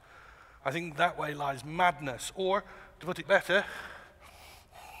art. I think that way lies madness, or, to put it better,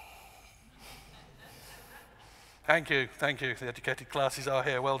 thank you, the educated classes are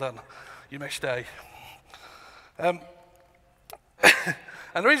here, well done, you may stay. And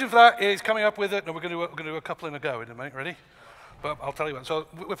the reason for that is coming up with it, and we're going to do a couple in a go in a minute, ready? But I'll tell you what, so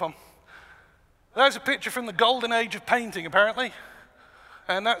whip on. There's a picture from the golden age of painting, apparently.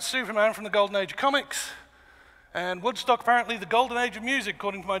 And that's Superman from the golden age of comics. And Woodstock, apparently, the golden age of music,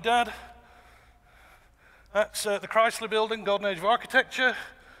 according to my dad. That's the Chrysler Building, golden age of architecture.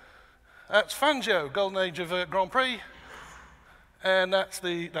 That's Fangio, golden age of Grand Prix. And that's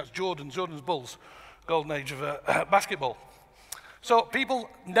Jordan's Bulls, golden age of basketball. So people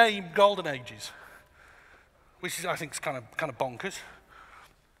name golden ages, which is, I think, is kind of bonkers.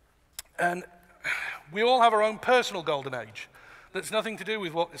 And We all have our own personal golden age. That's nothing to do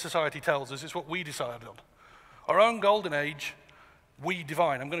with what society tells us. It's what we decide on. Our own golden age, we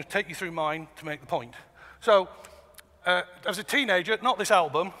define. I'm going to take you through mine to make the point. So, as a teenager, not this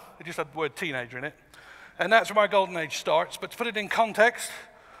album, it just had the word teenager in it, and that's where my golden age starts. But to put it in context,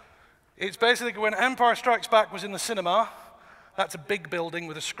 it's basically when Empire Strikes Back was in the cinema. That's a big building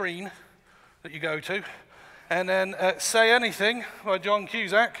with a screen that you go to. And then Say Anything by John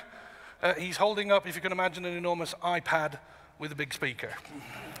Cusack. He's holding up, if you can imagine, an enormous iPad with a big speaker.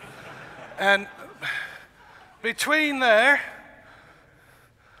 And between there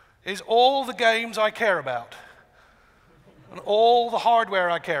is all the games I care about and all the hardware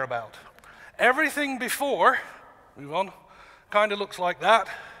I care about. Everything before, move on, kind of looks like that.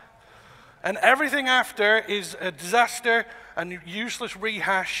 And everything after is a disaster and useless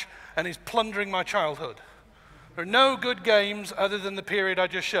rehash and is plundering my childhood. There are no good games other than the period I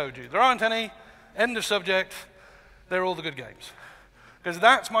just showed you. There aren't any, end of subject, they're all the good games. Because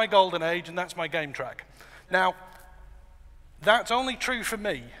that's my golden age and that's my game track. Now, that's only true for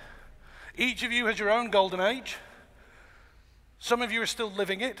me. Each of you has your own golden age. Some of you are still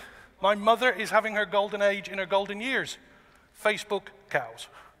living it. My mother is having her golden age in her golden years. Facebook cows.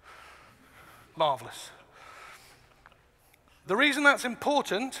 Marvelous. The reason that's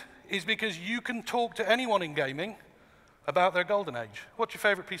important is because you can talk to anyone in gaming about their golden age. What's your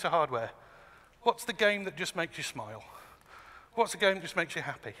favorite piece of hardware? What's the game that just makes you smile? What's the game that just makes you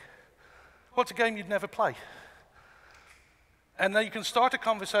happy? What's a game you'd never play? And then you can start a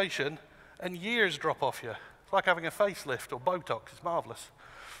conversation and years drop off you. It's like having a facelift or Botox. It's marvelous.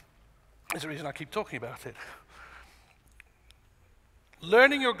 There's a reason I keep talking about it.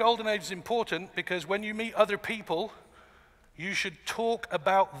 Learning your golden age is important because when you meet other people, you should talk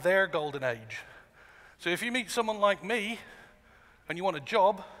about their golden age. So if you meet someone like me and you want a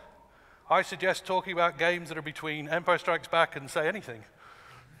job, I suggest talking about games that are between Empire Strikes Back and Say Anything,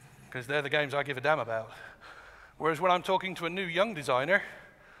 because they're the games I give a damn about. Whereas when I'm talking to a new young designer,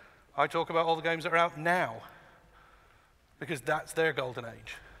 I talk about all the games that are out now, because that's their golden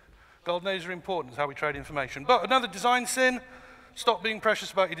age. Golden ages are important, it's how we trade information. But another design sin, stop being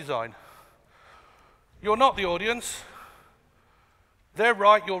precious about your design. You're not the audience. They're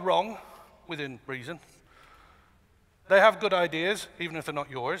right, you're wrong, within reason. They have good ideas, even if they're not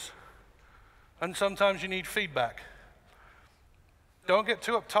yours. And sometimes you need feedback. Don't get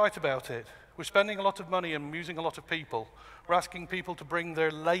too uptight about it. We're spending a lot of money and using a lot of people. We're asking people to bring their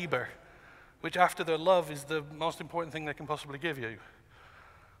labor, which after their love is the most important thing they can possibly give you.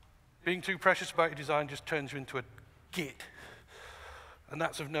 Being too precious about your design just turns you into a git. And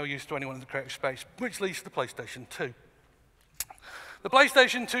that's of no use to anyone in the creative space, which leads to the PlayStation 2. The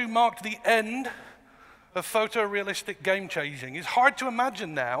PlayStation 2 marked the end of photorealistic game chasing. It's hard to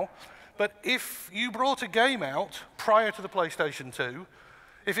imagine now, but if you brought a game out prior to the PlayStation 2,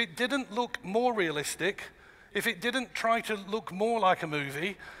 if it didn't look more realistic, if it didn't try to look more like a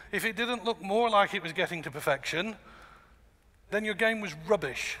movie, if it didn't look more like it was getting to perfection, then your game was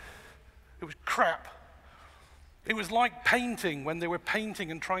rubbish. It was crap. It was like painting when they were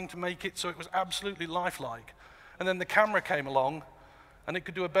painting and trying to make it so it was absolutely lifelike. And then the camera came along, and it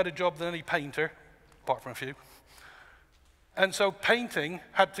could do a better job than any painter, apart from a few. And so painting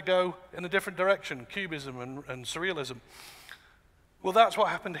had to go in a different direction, cubism and surrealism. Well, that's what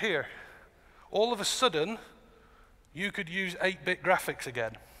happened here. All of a sudden, you could use 8-bit graphics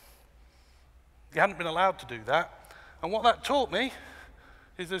again. You hadn't been allowed to do that. And what that taught me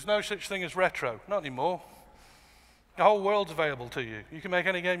is there's no such thing as retro, not anymore. The whole world's available to you. You can make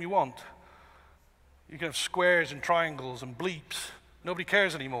any game you want. You can have squares and triangles and bleeps. Nobody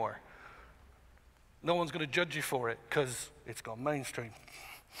cares anymore. No one's going to judge you for it because it's gone mainstream.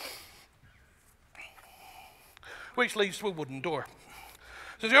 Which leads to a wooden door.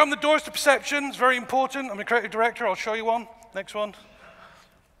 So as you open the doors to perception, it's very important. I'm a creative director. I'll show you one. Next one.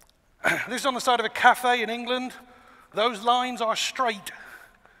 This is on the side of a cafe in England. Those lines are straight.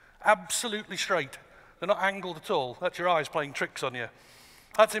 Absolutely straight. They're not angled at all. That's your eyes playing tricks on you.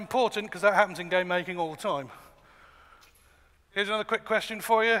 That's important because that happens in game making all the time. Here's another quick question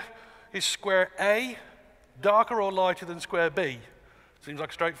for you. Is square A darker or lighter than square B? Seems like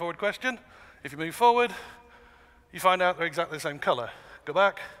a straightforward question. If you move forward, you find out they're exactly the same color. Go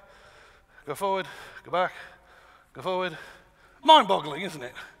back, go forward, go back, go forward. Mind-boggling, isn't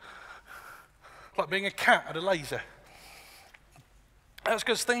it? Like being a cat at a laser. That's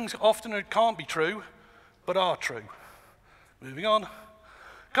because things often can't be true, but are true. Moving on.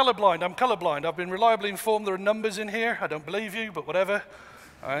 Colorblind, I'm colorblind. I've been reliably informed there are numbers in here. I don't believe you, but whatever.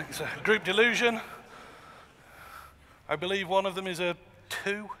 All right, it's a group delusion. I believe one of them is a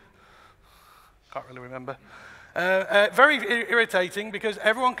 2. Can't really remember. Very irritating because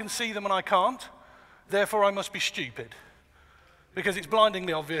everyone can see them and I can't. Therefore, I must be stupid. Because it's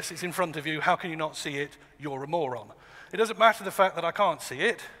blindingly obvious, it's in front of you. How can you not see it? You're a moron. It doesn't matter the fact that I can't see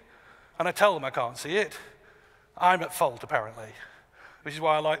it, and I tell them I can't see it. I'm at fault, apparently. Which is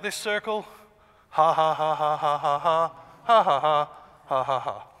why I like this circle. Ha, ha, ha, ha, ha, ha, ha, ha, ha, ha, ha, ha,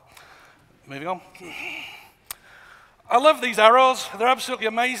 ha. Moving on. I love these arrows. They're absolutely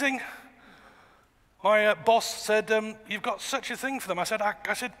amazing. My boss said, you've got such a thing for them. I said,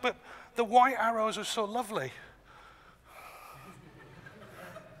 but the white arrows are so lovely.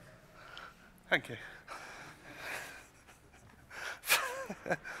 Thank you.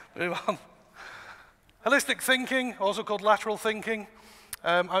 Move on. Holistic thinking, also called lateral thinking.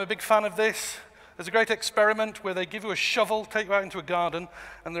 I'm a big fan of this. There's a great experiment where they give you a shovel, take you out into a garden,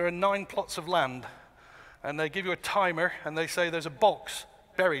 and there are 9 plots of land. And they give you a timer, and they say there's a box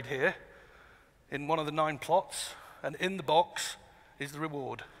buried here in one of the 9 plots, and in the box is the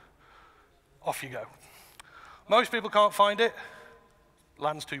reward. Off you go. Most people can't find it.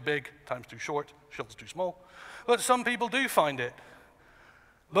 Land's too big, time's too short, shovel's too small. But some people do find it.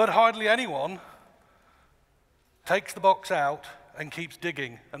 But hardly anyone takes the box out and keeps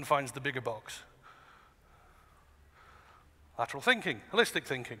digging and finds the bigger box. Lateral thinking, holistic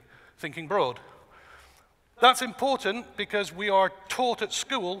thinking, thinking broad. That's important because we are taught at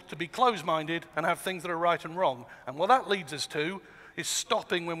school to be closed-minded and have things that are right and wrong. And what that leads us to is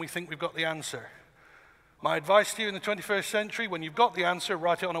stopping when we think we've got the answer. My advice to you in the 21st century, when you've got the answer,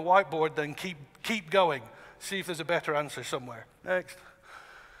 write it on a whiteboard, then keep going. See if there's a better answer somewhere. Next.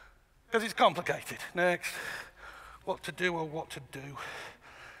 Because it's complicated. Next. What to do or what to do.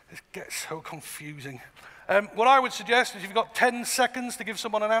 It gets so confusing. What I would suggest is if you've got 10 seconds to give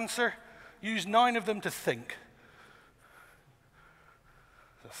someone an answer, use 9 of them to think.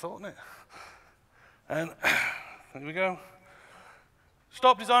 There's a thought in it. And there we go.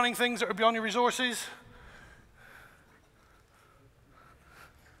 Stop designing things that are beyond your resources.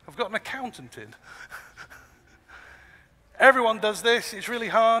 I've got an accountant in. Everyone does this. It's really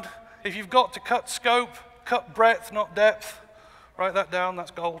hard. If you've got to cut scope, cut breadth, not depth. Write that down.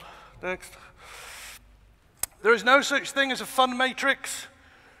 That's gold. Next. There is no such thing as a fun matrix.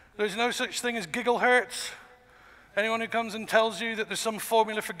 There is no such thing as gigahertz. Anyone who comes and tells you that there's some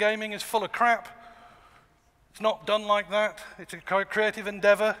formula for gaming is full of crap. It's not done like that. It's a creative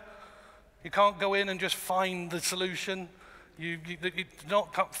endeavor. You can't go in and just find the solution. It's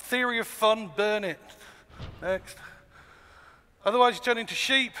not theory of fun, burn it. Next. Otherwise you turn into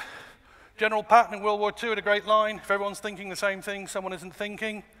sheep. General Patton in World War II had a great line. If everyone's thinking the same thing, someone isn't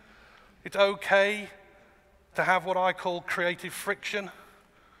thinking. It's okay to have what I call creative friction.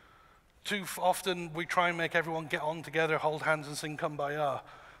 Too often we try and make everyone get on together, hold hands and sing Kumbaya.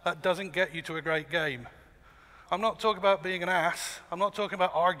 That doesn't get you to a great game. I'm not talking about being an ass. I'm not talking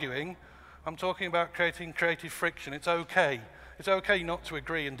about arguing. I'm talking about creating creative friction. It's okay. It's okay not to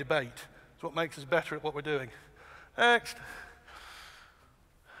agree and debate. It's what makes us better at what we're doing. Next.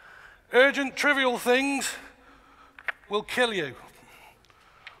 Urgent, trivial things will kill you.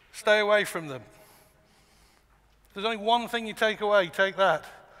 Stay away from them. If there's only one thing you take away, take that.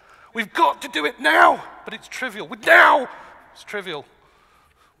 We've got to do it now, but it's trivial. Now, it's trivial.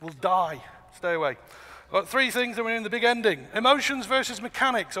 We'll die. Stay away. I've got 3 things that were in the big ending. Emotions versus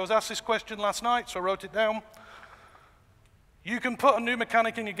mechanics. I was asked this question last night, so I wrote it down. You can put a new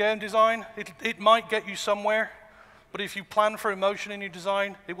mechanic in your game design. It might get you somewhere, but if you plan for emotion in your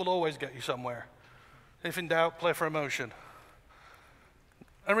design, it will always get you somewhere. If in doubt, play for emotion.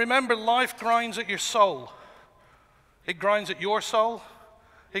 And remember, life grinds at your soul. It grinds at your soul.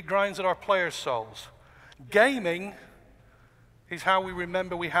 It grinds at our players' souls. Gaming is how we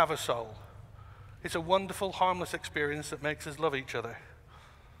remember we have a soul. It's a wonderful, harmless experience that makes us love each other.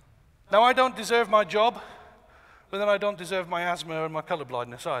 Now, I don't deserve my job, but then I don't deserve my asthma and my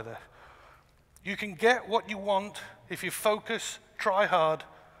colorblindness either. You can get what you want if you focus, try hard,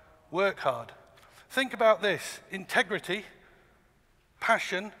 work hard. Think about this: integrity,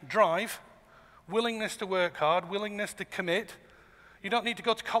 passion, drive, willingness to work hard, willingness to commit. You don't need to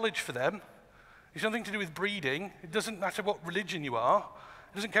go to college for them. It's nothing to do with breeding. It doesn't matter what religion you are.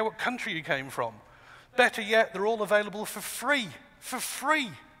 It doesn't care what country you came from. Better yet, they're all available for free. For free.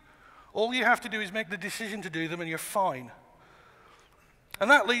 All you have to do is make the decision to do them and you're fine.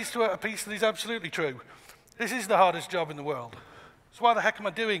 And that leads to a piece that is absolutely true. This is the hardest job in the world. So why the heck am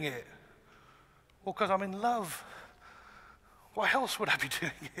I doing it? Well, because I'm in love. Why else would I be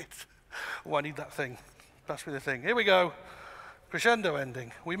doing it? Oh, I need that thing. Pass me the thing. Here we go. Crescendo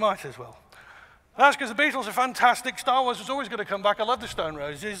ending. We might as well. That's because the Beatles are fantastic. Star Wars was always going to come back. I love the Stone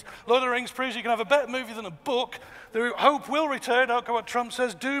Roses. Lord of the Rings proves you can have a better movie than a book. The hope will return. I don't care what Trump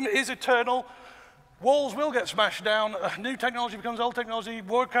says. Doom is eternal. Walls will get smashed down. New technology becomes old technology.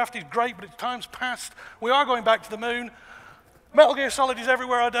 Warcraft is great, but its time's past. We are going back to the moon. Metal Gear Solid is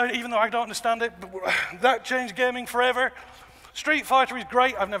everywhere, even though I don't understand it. But that changed gaming forever. Street Fighter is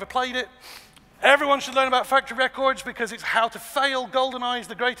great. I've never played it. Everyone should learn about factory records because it's how to fail. GoldenEye is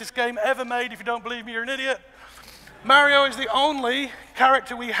the greatest game ever made. If you don't believe me, you're an idiot. Mario is the only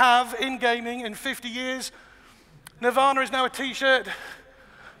character we have in gaming in 50 years. Nirvana is now a t-shirt.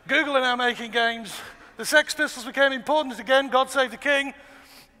 Google are now making games. The Sex Pistols became important again. God Save the King.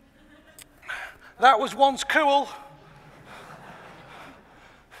 That was once cool.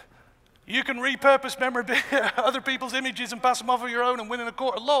 You can repurpose memorabilia, other people's images and pass them off of your own and win in a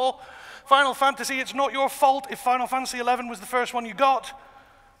court of law. Final Fantasy, it's not your fault if Final Fantasy 11 was the first one you got.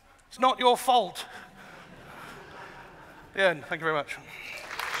 It's not your fault. The end. Thank you very much.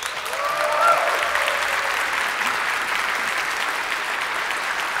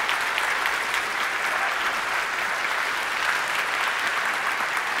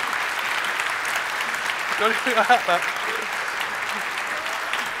 Don't think I had that.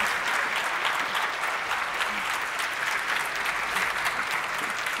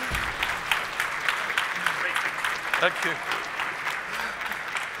 Thank you.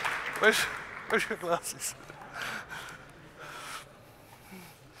 Where's your glasses?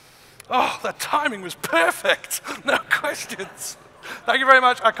 Oh, that timing was perfect. No questions. Thank you very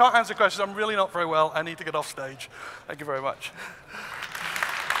much. I can't answer questions. I'm really not very well. I need to get off stage. Thank you very much.